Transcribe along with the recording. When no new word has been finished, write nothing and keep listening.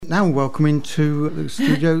Now welcome into the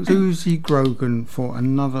studio Suzie Grogan for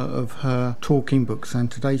another of her talking books,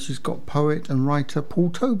 and today she's got poet and writer Paul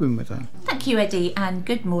Tobin with her. Thank you, Eddie, and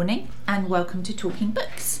good morning and welcome to Talking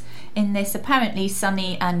Books in this apparently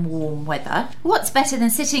sunny and warm weather. What's better than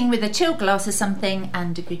sitting with a chill glass of something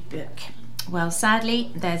and a good book? Well,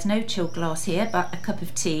 sadly, there's no chill glass here, but a cup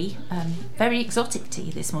of tea. Very exotic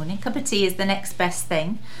tea this morning. A cup of tea is the next best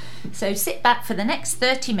thing. So sit back for the next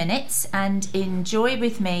 30 minutes and enjoy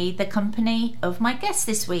with me the company of my guest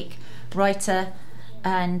this week, writer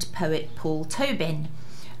and poet Paul Tobin.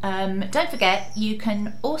 Don't forget, you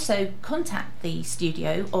can also contact the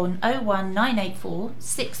studio on 01984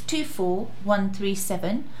 624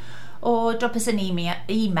 137 or drop us an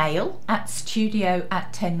email at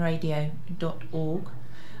studio@10radio.org.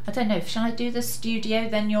 I don't know, shall I do the studio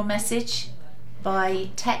then your message by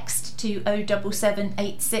text to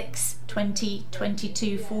 07786 20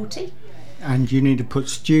 22 40? And you need to put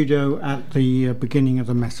studio at the beginning of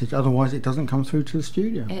the message, otherwise it doesn't come through to the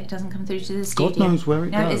studio. It doesn't come through to the studio. God knows where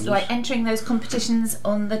it goes. It's like entering those competitions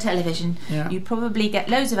on the television. Yeah. You probably get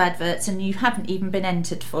loads of adverts and you haven't even been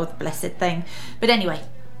entered for the blessed thing. But anyway,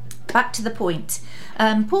 back to the point.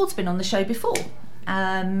 Paul's been on the show before,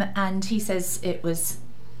 and he says it was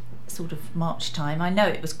sort of March time. I know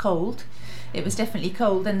it was cold. It was definitely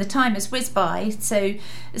cold, and the time has whizzed by. So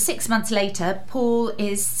 6 months later, Paul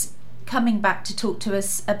is coming back to talk to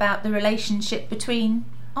us about the relationship between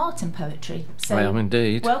art and poetry. So I am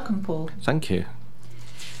indeed. Welcome, Paul. Thank you.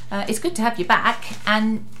 It's good to have you back.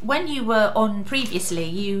 And when you were on previously,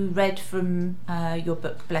 you read from your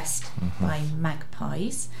book Blessed by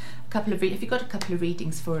Magpies. Have you got a couple of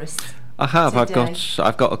readings for us? I have. Today?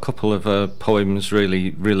 I've got a couple of poems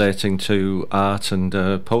really relating to art and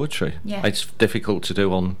poetry. Yeah. It's difficult to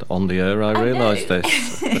do on the air. I realise this.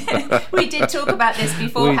 We did talk about this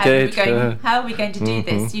before. How are we going to do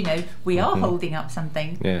this? You know, we are holding up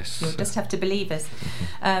something. Yes. You'll just have to believe us.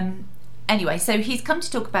 Anyway, so he's come to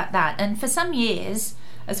talk about that, and for some years,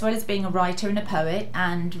 as well as being a writer and a poet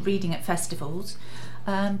and reading at festivals,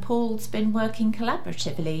 Paul's been working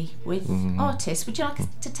collaboratively with artists. Would you like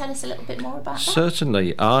to tell us a little bit more about that?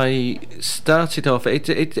 Certainly. I started off. It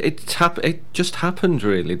just happened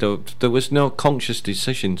really. There was no conscious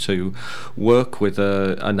decision to work with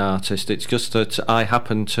an artist. It's just that I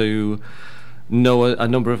happened to know a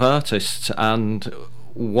number of artists, and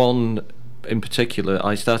one in particular,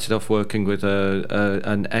 I started off working with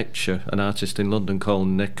an etcher, an artist in London called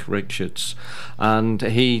Nick Richards, and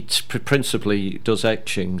he principally does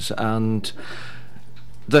etchings, and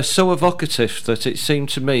they're so evocative that it seemed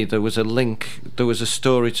to me there was a link, there was a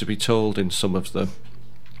story to be told in some of them.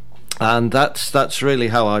 And that's really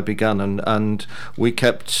how I began, and we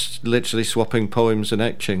kept literally swapping poems and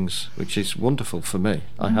etchings, which is wonderful for me,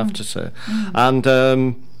 I have to say. And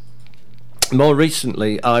more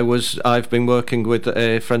recently, I've been working with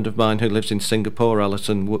a friend of mine who lives in Singapore,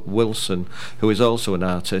 Alison Wilson, who is also an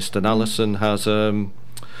artist, and Alison has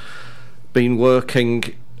been working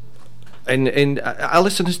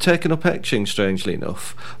Alison has taken up etching, strangely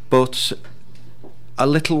enough, but a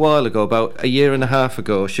little while ago, about a year and a half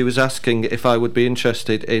ago, she was asking if I would be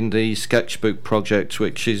interested in the sketchbook project,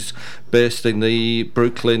 which is based in the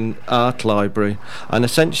Brooklyn Art Library. And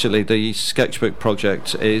essentially the sketchbook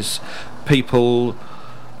project is people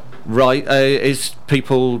buying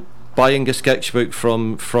a sketchbook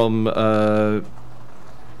from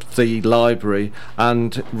the library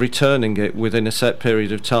and returning it within a set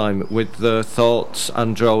period of time with the thoughts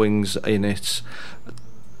and drawings in it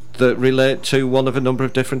that relate to one of a number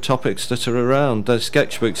of different topics that are around. The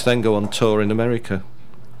sketchbooks then go on tour in America.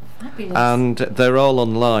 Fabulous. And they're all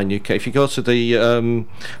online. If you go to the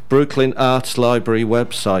Brooklyn Arts Library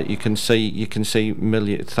website, you can see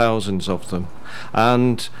thousands of them.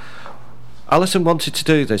 And Alison wanted to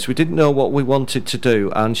do this. We didn't know what we wanted to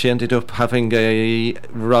do, and she ended up having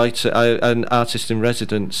an artist in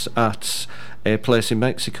residence at a place in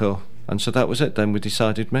Mexico. And so that was it. Then we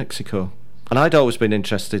decided Mexico. And I'd always been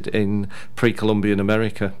interested in pre-Columbian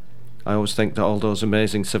America. I always think that all those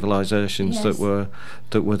amazing civilizations that were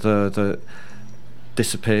there that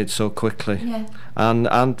disappeared so quickly. Yeah.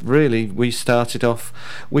 And really, we started off.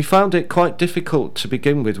 We found it quite difficult to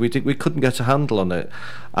begin with. We couldn't get a handle on it,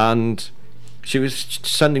 and she was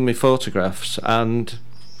sending me photographs, and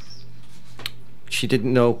she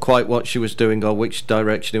didn't know quite what she was doing or which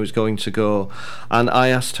direction it was going to go. And I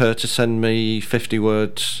asked her to send me 50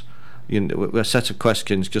 words. A set of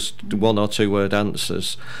questions, just 1 or 2 word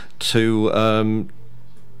answers to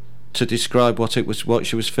describe what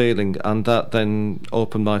she was feeling, and that then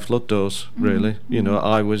opened my flood doors. Really,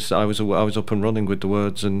 I was up and running with the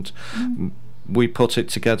words and we put it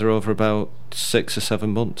together over about 6 or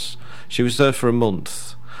 7 months. She was there for a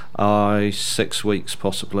month, 6 weeks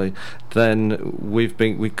possibly. Then we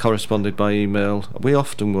corresponded by email. We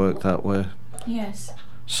often work that way. Yes.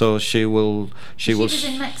 So she was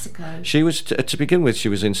in Mexico. She was to begin with. She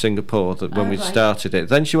was in Singapore when we started it.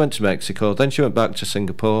 Then she went to Mexico. Then she went back to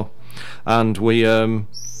Singapore, and we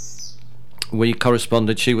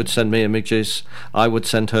corresponded. She would send me images. I would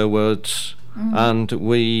send her words, and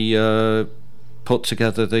we put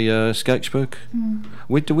together the sketchbook.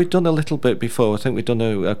 We'd done a little bit before. I think we'd done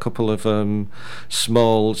a couple of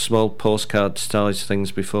small postcard size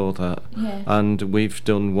things before that, and we've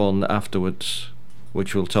done one afterwards,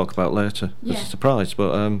 which we'll talk about later as a surprise.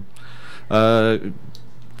 But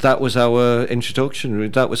that was our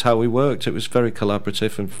introduction. That was how we worked. It was very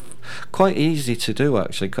collaborative and quite easy to do,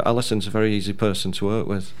 actually. Alison's a very easy person to work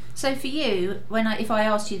with. So for you, if I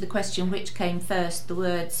asked you the question, which came first, the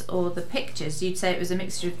words or the pictures, you'd say it was a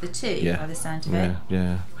mixture of the two, by the sound of it.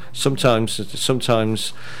 Yeah. Sometimes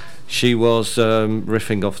she was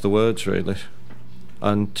riffing off the words, really,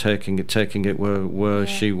 and taking it where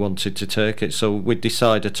she wanted to take it. So we'd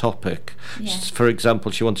decide a topic. For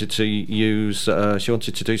example, she wanted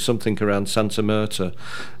to do something around Santa Muerta.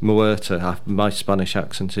 My Spanish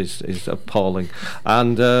accent is appalling.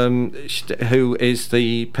 And who is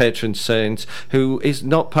the patron saint, who is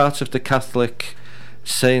not part of the Catholic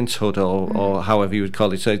sainthood or however you would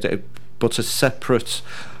call it, but a separate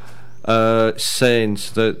saints,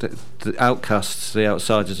 the outcasts, the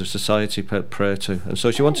outsiders of society pray to. And so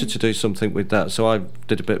she wanted to do something with that, so I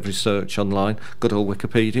did a bit of research online, good old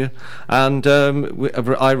Wikipedia, and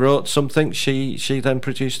I wrote something. She then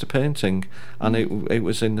produced a painting, and it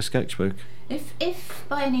was in the sketchbook. If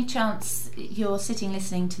by any chance you're sitting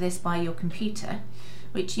listening to this by your computer,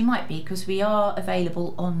 which you might be because we are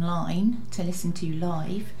available online to listen to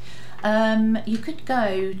live, you could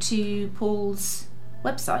go to Paul's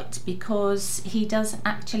website, because he does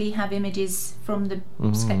actually have images from the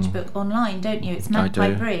sketchbook online, don't you? It's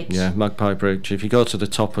Magpie Bridge. Yeah, Magpie Bridge. If you go to the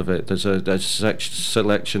top of it, there's a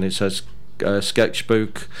selection. It says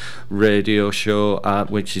sketchbook, radio show,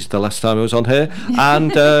 which is the last time I was on here,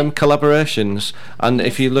 and collaborations. And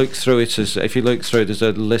if you look through there's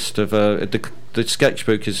a list of the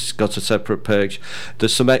sketchbook has got a separate page.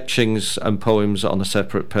 There's some etchings and poems on a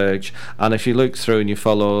separate page. And if you look through and you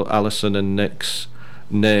follow Alison and Nick's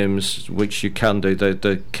names, which you can do,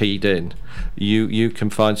 they're keyed in, you can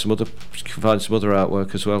find some other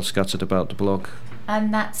artwork as well scattered about the blog.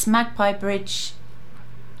 And that's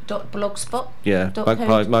magpiebridge.blogspot.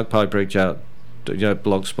 Magpiebridge out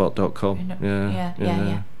blogspot.com.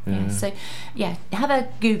 Yeah. So have a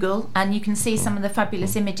Google and you can see some of the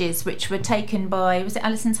fabulous images which were taken by, was it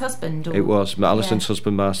Alison's husband? It was Alison's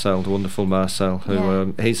husband, Marcel, the wonderful Marcel,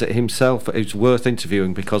 who he's himself is worth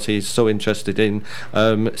interviewing because he's so interested in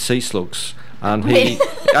sea slugs. And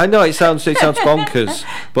I know it sounds bonkers,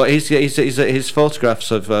 but his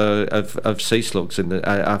photographs of sea slugs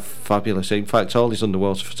are fabulous. In fact, all his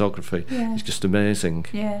underwater photography is just amazing.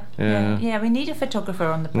 Yeah. We need a photographer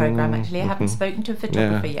on the programme. Actually, I haven't spoken to a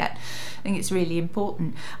photographer yet. I think it's really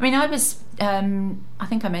important. I mean, I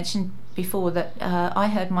think I mentioned before that I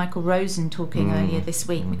heard Michael Rosen talking earlier this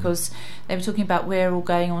week because they were talking about we're all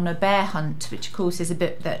going on a bear hunt, which of course is a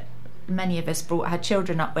bit that many of us brought our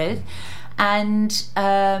children up with. And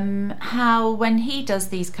how when he does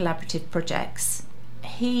these collaborative projects,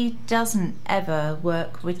 he doesn't ever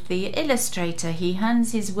work with the illustrator. He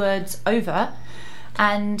hands his words over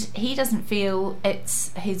and he doesn't feel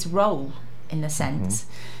it's his role, in a sense,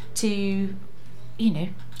 to,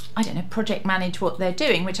 project manage what they're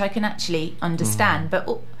doing, which I can actually understand. But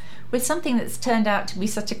with something that's turned out to be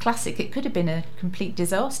such a classic, it could have been a complete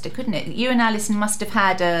disaster, couldn't it? You and Alison must have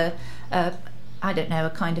had a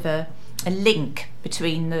kind of a link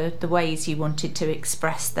between the ways you wanted to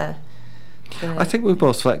express the I think we're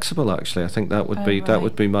both flexible, actually. I think that would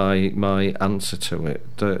be my answer to it.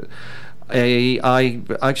 I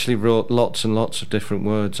actually wrote lots and lots of different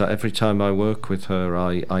words. Every time I work with her,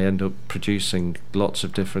 I end up producing lots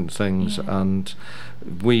of different things, and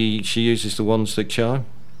she uses the ones that chime.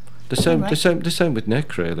 The same with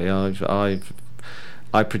Nick, really.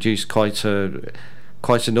 I produce quite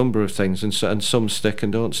a number of things, and some stick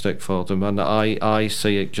and don't stick for them, and I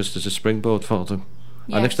see it just as a springboard for them.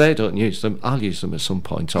 Yes. And if they don't use them, I'll use them at some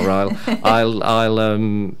point, or I'll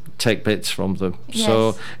take bits from them. Yes.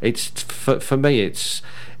 So it's for me, it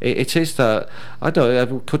is that, I don't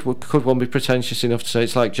know, could one be pretentious enough to say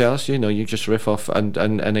it's like jazz? You just riff off and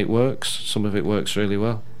it works. Some of it works really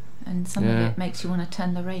well. And some of it makes you want to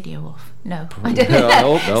turn the radio off. No, I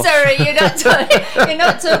hope not. Sorry, you're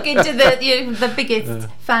not talking to the biggest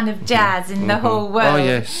fan of jazz in the whole world. Oh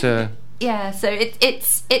yes. Yeah, so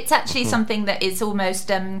it's actually something that is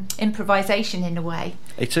almost improvisation in a way.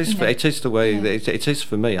 It is. It is the way. It is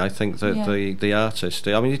for me. I think that the artist.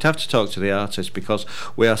 I mean, you'd have to talk to the artist because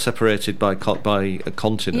we are separated by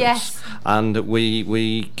continents, yes, and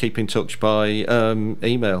we keep in touch by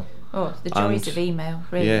email. Oh, the joys of email,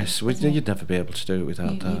 really. Yes, you'd never be able to do it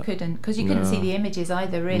without that. You couldn't, because you couldn't see the images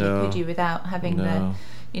either, really, could you, without having the,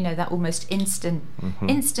 that almost instant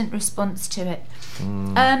response to it.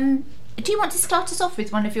 Do you want to start us off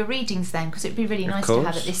with one of your readings then? Because it would be really nice to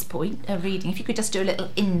have at this point a reading. If you could just do a little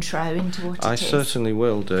intro into what it is. I certainly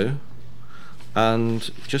will do.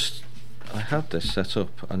 And I had this set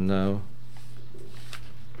up, and now...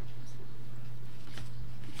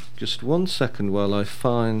 Just 1 second while I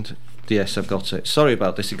find... Yes, I've got it. Sorry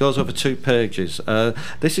about this. It goes over 2 pages.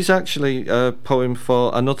 This is actually a poem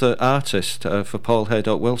for another artist, for Paul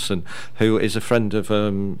Haydock Wilson, who is a friend of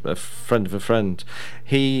a friend.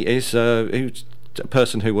 He is he's a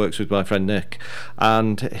person who works with my friend Nick,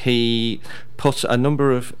 and he put a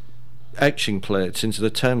number of etching plates into the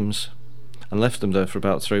Thames and left them there for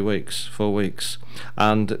about 4 weeks,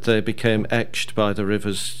 and they became etched by the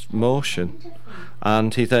river's motion.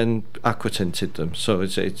 And he then aquatinted them. So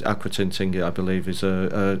it's aquatinting, I believe, is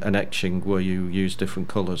an etching where you use different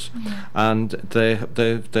colours. Yeah. And they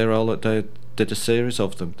did a series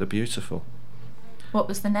of them. They're beautiful. What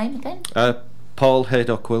was the name again? Paul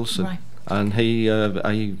Haydock Wilson. Right. And he's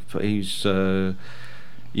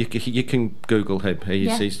you can Google him.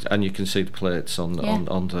 He's and you can see the plates on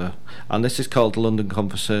there. And this is called London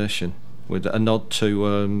Conversation, with a nod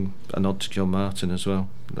to John Martin as well.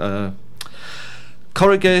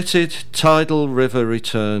 Corrugated tidal river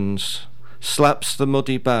returns, slaps the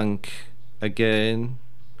muddy bank again,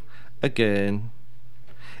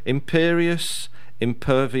 imperious,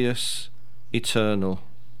 impervious, eternal.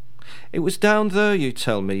 It was down there, you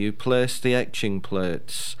tell me, you placed the etching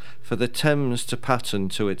plates for the Thames to pattern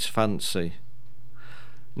to its fancy.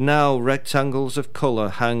 Now rectangles of colour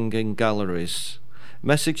hang in galleries,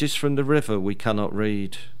 messages from the river we cannot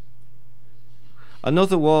read.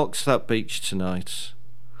 Another walks that beach tonight,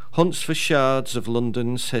 hunts for shards of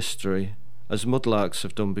London's history, as mudlarks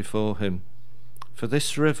have done before him. For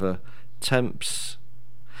this river tempts,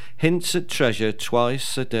 hints at treasure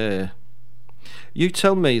twice a day. You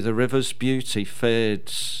tell me the river's beauty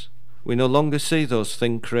fades. We no longer see those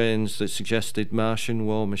thin cranes that suggested Martian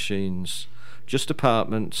war machines, just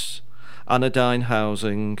apartments, anodyne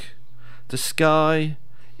housing. The sky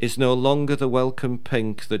is no longer the welcome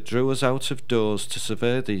pink that drew us out of doors to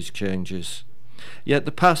survey these changes. Yet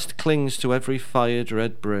the past clings to every fired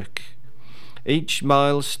red brick. Each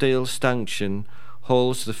mild steel stanchion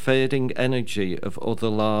holds the fading energy of other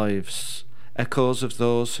lives, echoes of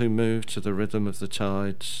those who move to the rhythm of the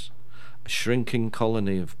tides, a shrinking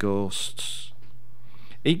colony of ghosts.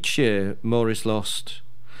 Each year more is lost,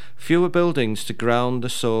 fewer buildings to ground the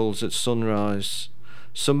souls at sunrise.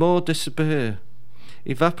 Some more disappear,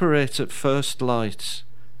 evaporate at first light,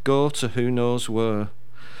 go to who knows where.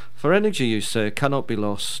 For energy, you say, cannot be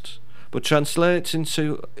lost, but translates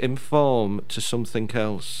into inform to something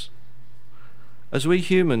else. As we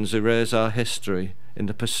humans erase our history in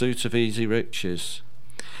the pursuit of easy riches,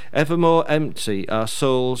 ever more empty our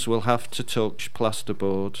souls will have to touch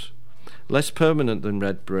plasterboard, less permanent than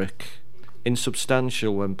red brick,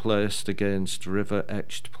 insubstantial when placed against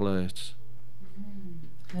river-etched plate.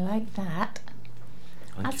 I like that.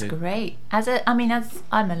 That's you. Great. As I'm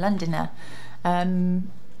a Londoner, and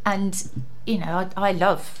I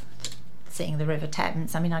love seeing the River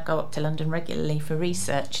Thames. I mean, I go up to London regularly for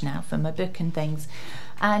research now for my book and things,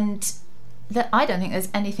 and I don't think there's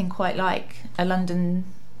anything quite like a London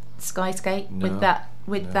skyscape with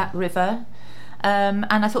that river. And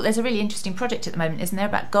I thought there's a really interesting project at the moment, isn't there,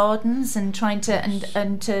 about gardens and trying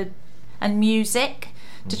to and music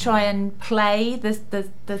to try and play the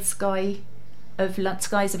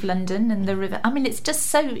skies of London and the river. I mean, it's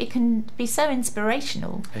just it can be so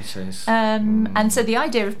inspirational. It is. And so the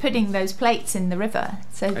idea of putting those plates in the river,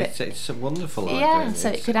 so that it's a wonderful idea. Yeah, so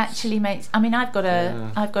it could actually make. I mean, I've got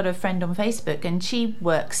a friend on Facebook, and she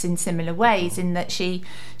works in similar ways in that she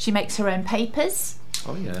makes her own papers.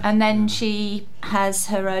 Oh yeah. And then she has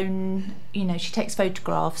her own. She takes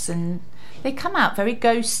photographs and they come out very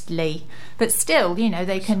ghostly, but still, you know,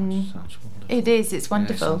 they can. Sounds wonderful. It's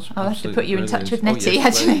wonderful. Yeah, I'll have to put you in touch with brilliant. Nettie,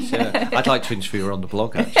 actually. Please, yeah. I'd like to interview her on the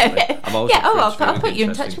blog, actually. I'm always up for I'll interviewing put you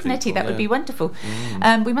in touch interesting with Nettie. people, That would be wonderful.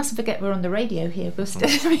 We mustn't forget we're on the radio here. We'll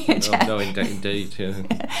still be a chat. No, indeed, yeah.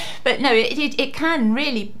 But no, it can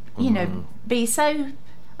really, you know, be so.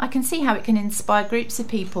 I can see how it can inspire groups of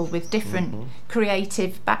people with different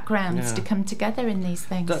creative backgrounds to come together in these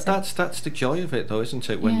things. That's the joy of it, though, isn't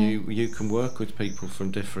it? When you can work with people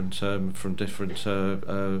from different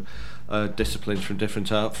disciplines, from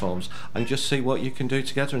different art forms, and just see what you can do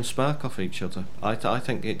together and spark off each other. I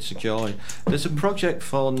think it's a joy. There's a project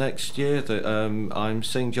for next year that I'm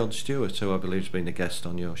seeing John Stewart, who I believe has been a guest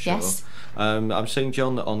on your show. Yes. I'm seeing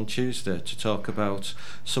John on Tuesday to talk about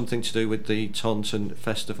something to do with the Taunton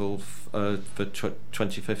Festival for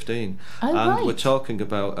 2015. Oh, and right. we're talking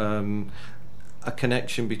about a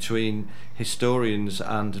connection between historians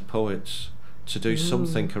and poets to do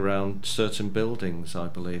something around certain buildings, I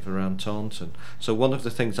believe, around Taunton. So one of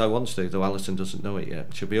the things I want to do, though Alison doesn't know it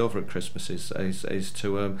yet, she'll be over at Christmas, is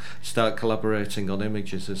to start collaborating on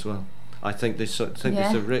images as well. I think there's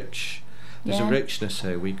a rich. There's a richness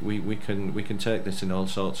here. We can take this in all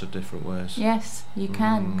sorts of different ways. Yes, you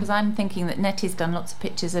can, because I'm thinking that Nettie's done lots of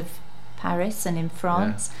pictures of Paris and in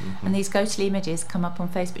France, and these ghostly images come up on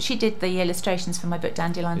Facebook. She did the illustrations for my book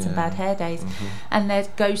Dandelions and Bad Hair Days, and they're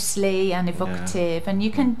ghostly and evocative, and you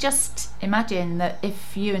can just imagine that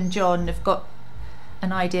if you and John have got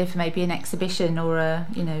an idea for maybe an exhibition or a,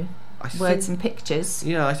 you know, words and pictures.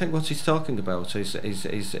 Yeah, I think what he's talking about is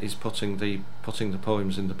putting the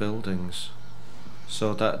poems in the buildings.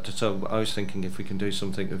 So I was thinking if we can do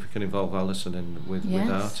something, if we can involve Alison in with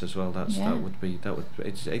art as well,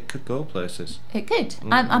 it could go places. It could.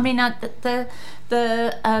 I mean,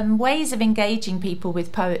 the ways of engaging people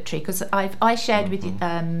with poetry, because I shared with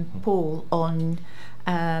Paul on.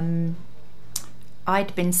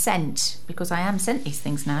 I'd been sent, because I am sent these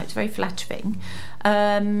things now, it's very flattering,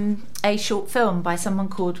 a short film by someone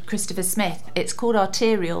called Christopher Smith. It's called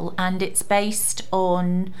Arterial, and it's based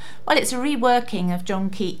on, well, it's a reworking of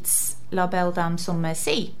John Keats' La Belle Dame sans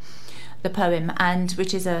Merci, the poem, and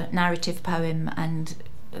which is a narrative poem and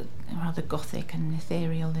rather gothic and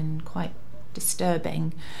ethereal and quite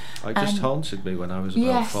disturbing. It just haunted me when I was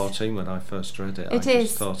about 14 when I first read it. I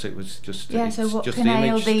just thought it was just so what just can the ail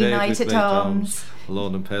image thee, stayed knight with at me, arms?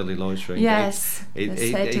 Alone and palely loitering. Yes, the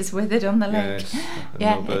head is withered on the lake.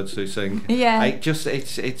 Yes, and no birds who sing. Yeah,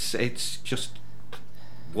 it's just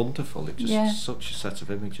wonderful. It's just such a set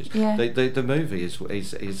of images. Yeah. The movie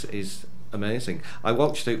is amazing. I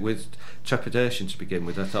watched it with trepidation to begin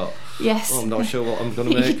with. I thought, I'm not sure what I'm going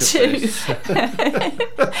to make of this.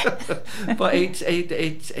 But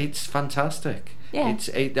it's fantastic. Yeah.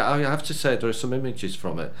 I have to say there are some images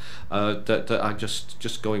from it that are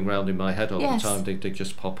just going round in my head all the time. They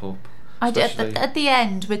just pop up. At the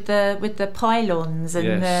end with the pylons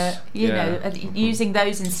and using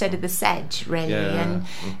those instead of the sedge, really, and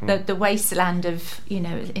the wasteland of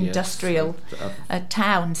industrial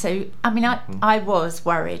town. So I mean, I was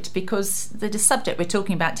worried because the subject we're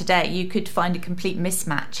talking about today, you could find a complete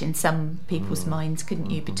mismatch in some people's minds,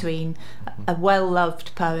 couldn't you, between a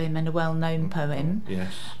well-loved poem and a well-known poem,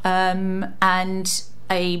 and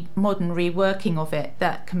a modern reworking of it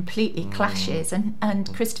that completely clashes,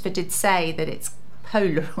 and Christopher did say that it's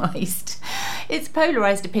polarised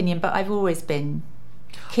opinion, but I've always been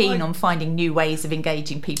keen on finding new ways of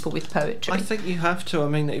engaging people with poetry. I think you have to. I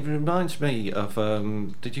mean, it reminds me of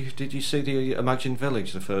did you see the Imagine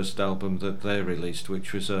Village, the first album that they released,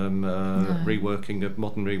 which was modern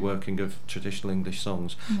reworking of traditional English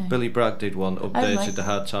songs? No. Billy Bragg did one, updated the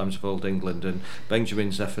Hard Times of Old England, and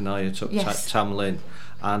Benjamin Zephaniah took Tam Lin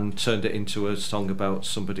and turned it into a song about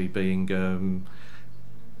somebody being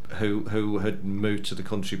who had moved to the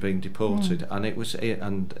country being deported, and it was it,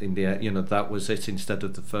 and in the that was it, instead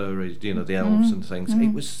of the furry, the elves and things.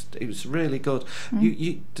 It was really good.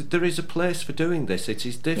 There is a place for doing this. It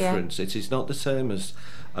is different. It is not the same as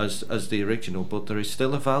the original, but there is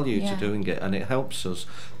still a value to doing it, and it helps us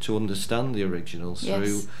to understand the original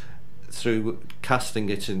through casting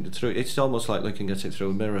it in through. It's almost like looking at it through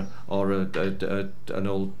a mirror or an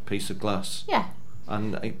old piece of glass. Yeah.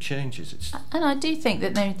 And it changes. And I do think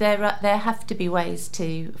that there have to be ways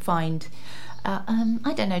to find,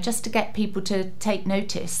 I don't know, just to get people to take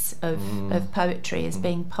notice of poetry as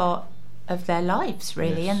being part of their lives,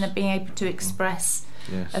 really, and that being able to express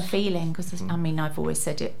a feeling. Because I mean, I've always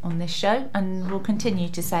said it on this show, and will continue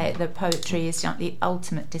to say it, that poetry is like the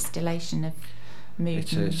ultimate distillation of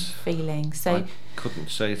mood and feeling. So I couldn't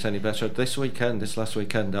say it any better. This last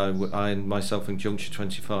weekend, I and myself and Junction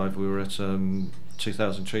 25, we were at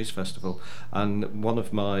 2000 Trees Festival, and one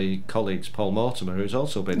of my colleagues, Paul Mortimer, who's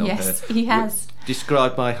also been on here, yes, he has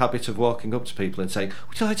described my habit of walking up to people and saying,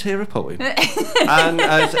 "Would you like to hear a poem?" And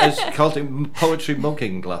as called it poetry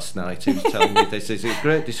mugging last night, he was telling me this is a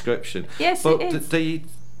great description. Yes, but it is.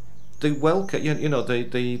 The welcome,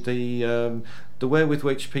 the way with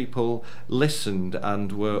which people listened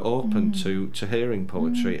and were open to hearing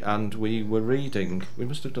poetry, and we were reading. We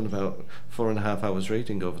must have done about 4.5 hours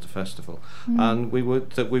reading over the festival, and we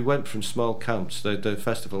went from small camps. The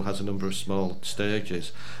festival has a number of small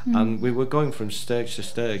stages, and we were going from stage to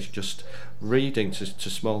stage, just reading to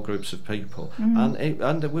small groups of people, and they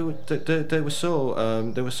were so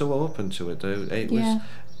open to it. It was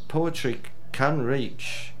poetry can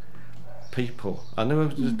reach people, and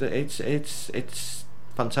it's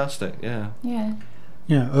fantastic. Yeah,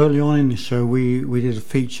 early on in the show we did a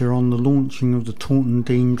feature on the launching of the Taunton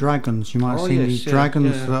Dean Dragons. You might have seen these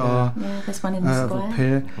dragons that are there's one in the square.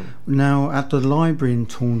 appear. Now at the library in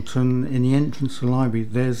Taunton, in the entrance to the library,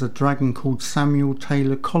 there's a dragon called Samuel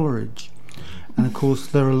Taylor Coleridge, and of course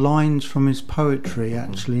there are lines from his poetry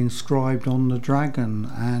actually inscribed on the dragon.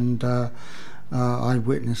 And I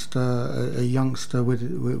witnessed a youngster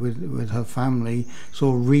with her family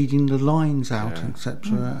sort of reading the lines out,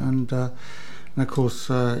 etc. And of course,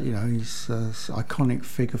 he's an iconic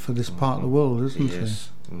figure for this part of the world, isn't he?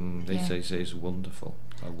 Yes. He's wonderful.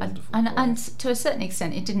 And to a certain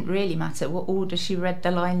extent, it didn't really matter what order she read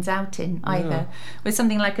the lines out in either. With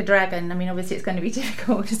something like a dragon, I mean, obviously it's going to be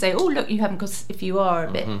difficult to say, oh, look, you haven't, because if you are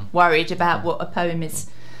a bit worried about what a poem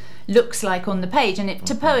looks like on the page, and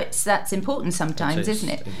to poets that's important sometimes, isn't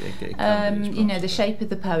it? The shape of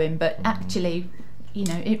the poem, but actually,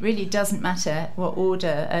 it really doesn't matter what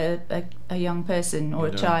order a young person or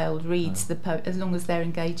a child reads the poem, as long as they're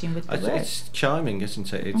engaging with the words. It's charming,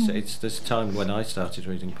 isn't it? It's this time when I started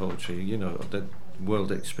reading poetry, the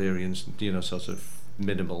world experience, sort of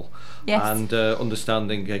minimal, and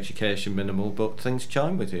understanding education minimal, but things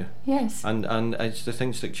chime with you. Yes. And it's the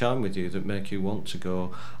things that chime with you that make you want to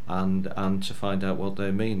go and to find out what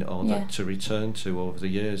they mean, or that to return to over the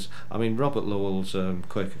years. I mean, Robert Lowell's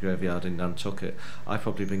Quaker Graveyard in Nantucket, I've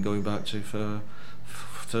probably been going back to for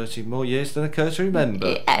 30 more years than I care to remember.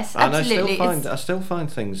 Yes, and absolutely. I still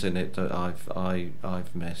find things in it that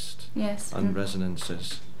I've missed. Yes. And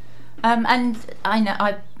resonances. And I know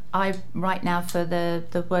I write now for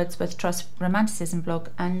the Wordsworth Trust Romanticism blog,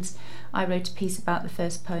 and I wrote a piece about the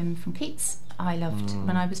first poem from Keats I loved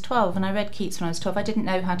when I was 12, and I read Keats when I was 12. I didn't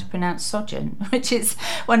know how to pronounce sojourn, which is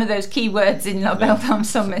one of those key words in La Belle Dame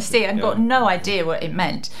sans Merci, and got no idea what it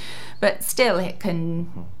meant, but still it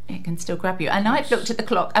can still grab you. And I've looked at the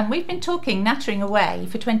clock, and we've been talking, nattering away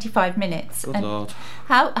for 25 minutes. Good Lord.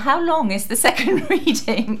 How long is the second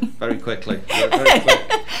reading? Very quickly. Very quick.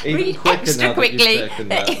 Even Read quicker extra now quickly.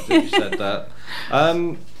 that you've said that.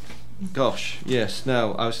 Gosh, yes.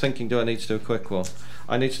 Now, I was thinking, do I need to do a quick one?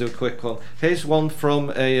 I need to do a quick one. Here's one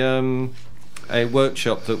from a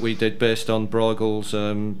workshop that we did based on Bruegel's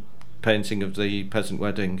painting of the peasant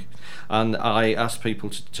wedding, and I asked people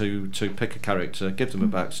to pick a character, give them a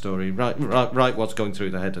backstory, write what's going through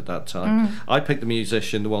their head at that time. I picked the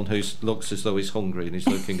musician, the one who looks as though he's hungry and he's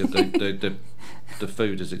looking at the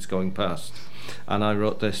food as it's going past, and I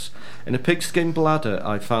wrote this: in a pigskin bladder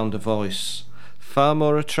I found a voice far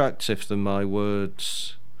more attractive than my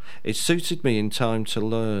words. It suited me in time to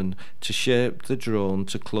learn, to shape the drawn,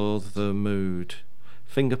 to clothe their mood.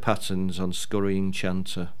 Finger patterns on scurrying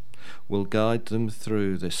chanter will guide them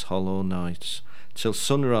through this hollow night, till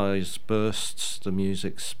sunrise bursts the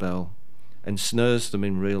music's spell, ensnares them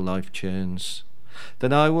in real-life chains.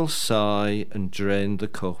 Then I will sigh and drain the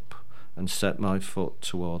cup, and set my foot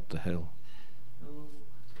toward the hill.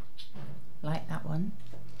 Like that one.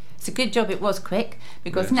 It's a good job it was quick,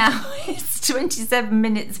 because now it's 27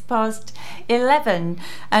 minutes past 11,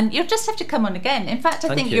 and you'll just have to come on again. In fact,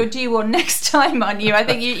 I think you're due on next time, aren't you? I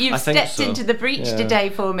think you've stepped into the breach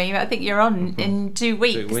today for me. I think you're on in 2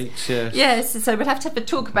 weeks. 2 weeks, yes. Yes, so we'll have to have a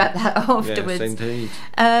talk about that afterwards. Yes, indeed.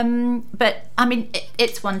 But, I mean,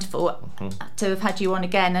 it's wonderful to have had you on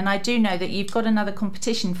again, and I do know that you've got another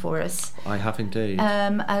competition for us. I have indeed.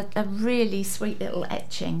 A really sweet little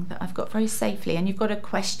etching that I've got very safely, and you've got a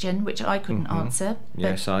question which I couldn't answer.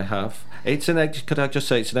 Yes, I have. It's could I just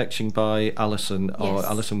say it's an etching by Alison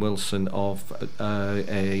Wilson of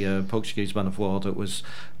a Portuguese man of war that was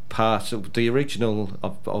part of the original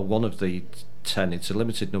or one of the 10. It's a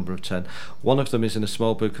limited number of 10. One of them is in a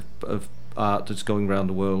small book of art that's going around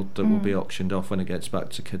the world that will be auctioned off when it gets back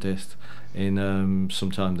to Cadiz in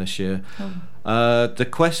sometime this year. The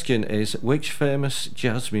question is, which famous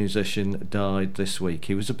jazz musician died this week?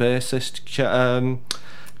 He was a bassist.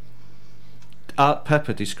 Art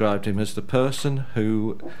Pepper described him as the person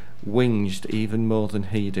who whinged even more than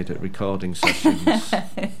he did at recording sessions.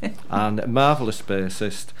 And a marvellous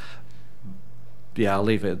bassist. Yeah, I'll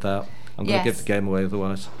leave it at that. I'm going to give the game away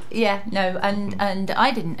otherwise. Yeah, no, and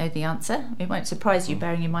I didn't know the answer. It won't surprise you,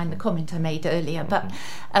 bearing in mind the comment I made earlier. But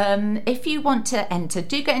if you want to enter,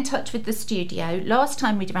 do get in touch with the studio. Last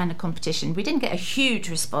time we ran a competition, we didn't get a huge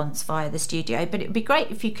response via the studio, but it would be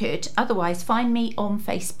great if you could. Otherwise, find me on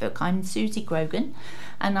Facebook. I'm Suzie Grogan,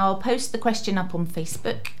 and I'll post the question up on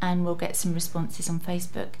Facebook, and we'll get some responses on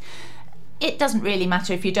Facebook. It doesn't really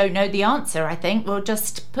matter if you don't know the answer, I think. We'll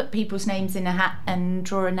just put people's names in a hat and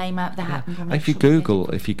draw a name out of the hat. And we'll if you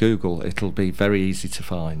Google, it'll be very easy to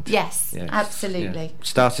find. Yes. Absolutely. Yeah.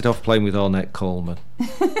 Started off playing with Ornette Coleman.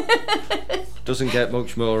 Doesn't get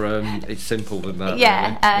much more, it's simple than that. Yeah,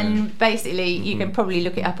 really. and basically you can probably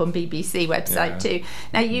look it up on BBC website too.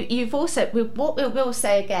 Now you've also, what we will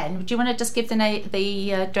say again, do you want to just give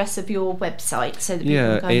the address of your website so that people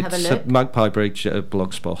can go and have a look? It's Magpie Bridge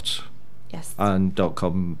Blogspot. Yes. And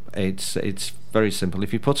 .com. It's very simple.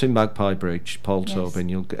 If you put in Magpie Bridge, Paul Tobin,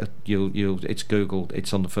 you'll it's Googled.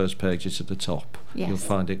 It's on the first page. It's at the top. Yes. You'll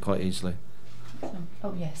find it quite easily.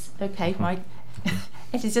 Oh yes. Okay. Right.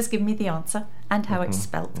 It has just given me the answer and how it's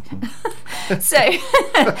spelt. So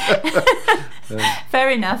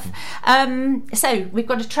fair enough. So we've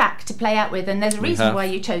got a track to play out with, and there's a reason why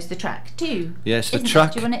you chose the track too. Yes, the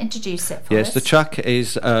track. Do you want to introduce it for us? Yes, the track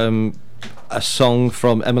is a song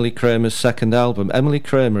from Emily Kramer's second album. Emily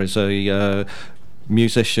Kramer is a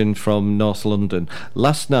musician from North London.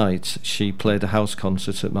 Last night she played a house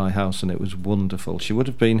concert at my house, and it was wonderful. She would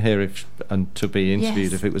have been here to be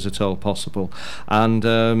interviewed if it was at all possible. And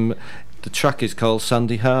the track is called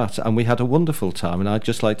Sandy Heart, and we had a wonderful time, and I'd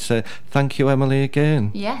just like to say thank you, Emily,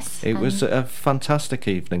 again. Yes. It was a fantastic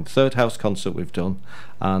evening. Third house concert we've done,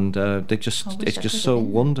 and it's just so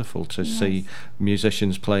wonderful to see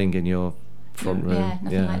musicians playing in your front room. Yeah,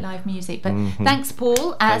 nothing like live music. But thanks,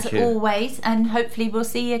 Paul, as always, and hopefully we'll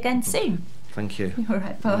see you again soon. Thank you. All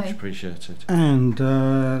right, bye. Much appreciated. And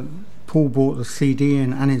Paul bought the CD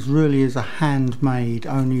in, and it really is a handmade,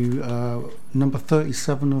 only number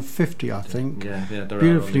 37 of 50, I think. Yeah, there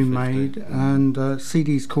beautifully are only 50. made. And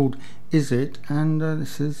CD's called Is It? And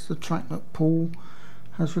this is the track that Paul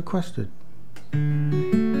has requested.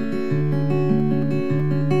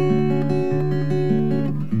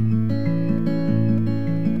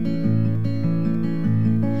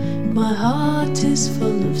 My heart is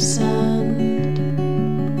full of sand.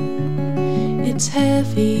 It's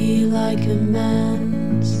heavy like a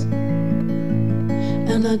man's,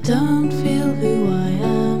 and I don't feel who I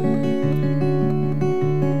am,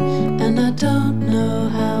 and I don't know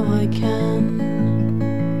how I can.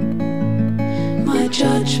 My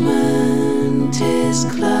judgment is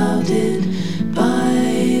clouded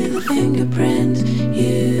by the fingerprint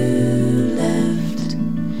you left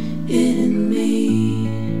in me.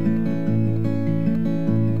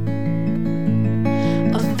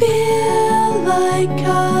 Feel like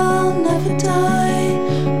I'll never die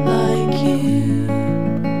like you,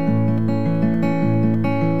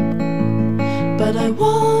 but I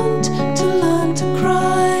want to learn to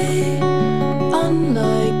cry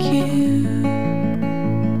unlike you.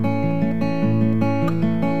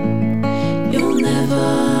 You'll never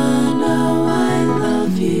know I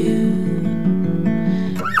love you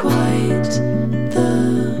quite the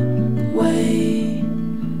way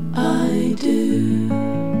I do.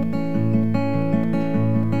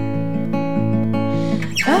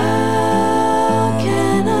 How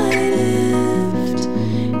can I lift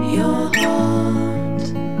your heart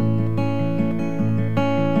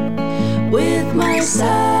with my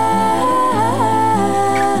sandy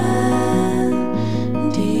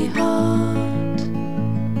heart?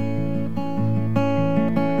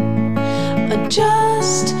 I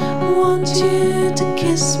just want you to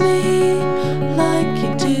kiss me like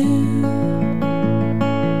you do,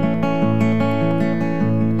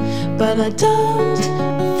 but I don't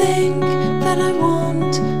think that I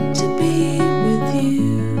want to be with you.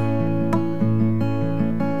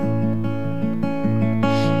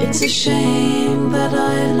 It's a shame that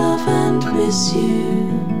I love and miss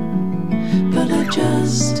you, but I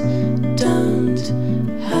just don't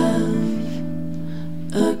have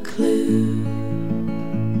a